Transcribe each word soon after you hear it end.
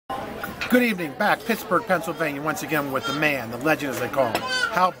Good evening, back Pittsburgh, Pennsylvania, once again with the man, the legend as they call him,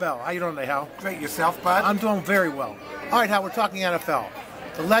 Hal Bell. How you doing today, Hal? Great, yourself, bud? I'm doing very well. All right, Hal, we're talking NFL.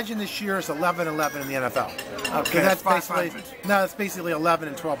 The legend this year is 11-11 in the NFL. Okay, so that's basically 500. no, it's basically 11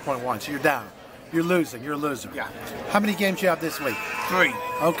 and 12.1. So you're down. You're losing. You're a loser. Yeah. How many games do you have this week? 3.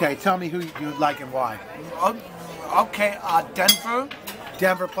 Okay, tell me who you like and why. Okay, Denver.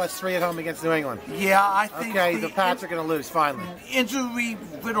 Denver plus 3 at home against New England. Yeah, I think. Okay, the Pats are going to lose finally.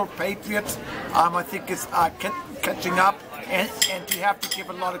 Injury-riddled Patriots, I think is catching up, and you have to give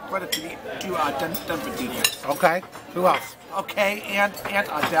a lot of credit to Denver defense. Okay, who else? Okay, and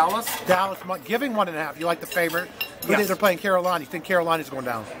Dallas. Dallas giving 1.5. You like the favorite? Yes. They're playing Carolina. You think Carolina's going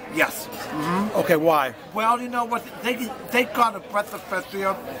down? Yes. Mm-hmm. Okay, why? Well, you know what? They got a breath of fresh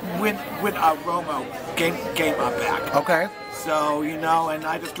air when Romo came back. Okay. So and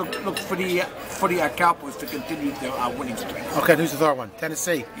I just look for the Cowboys to continue their winning streak. Okay, who's the third one?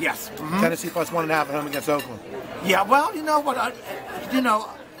 Tennessee. Yes. Mm-hmm. Tennessee plus 1.5 at home against Oakland. Yeah. Well, you know what? I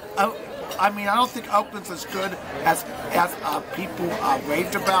don't think Oakland's as good as people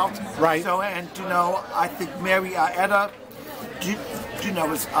raved about. Right. So I think Marietta,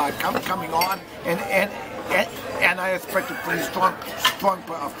 is coming on, and I expect a pretty strong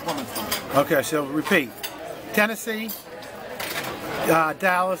performance from them. Okay, so repeat: Tennessee,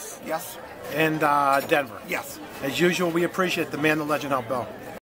 Dallas, Yes. and Denver. Yes. As usual, we appreciate the man, the legend, Hal Bell.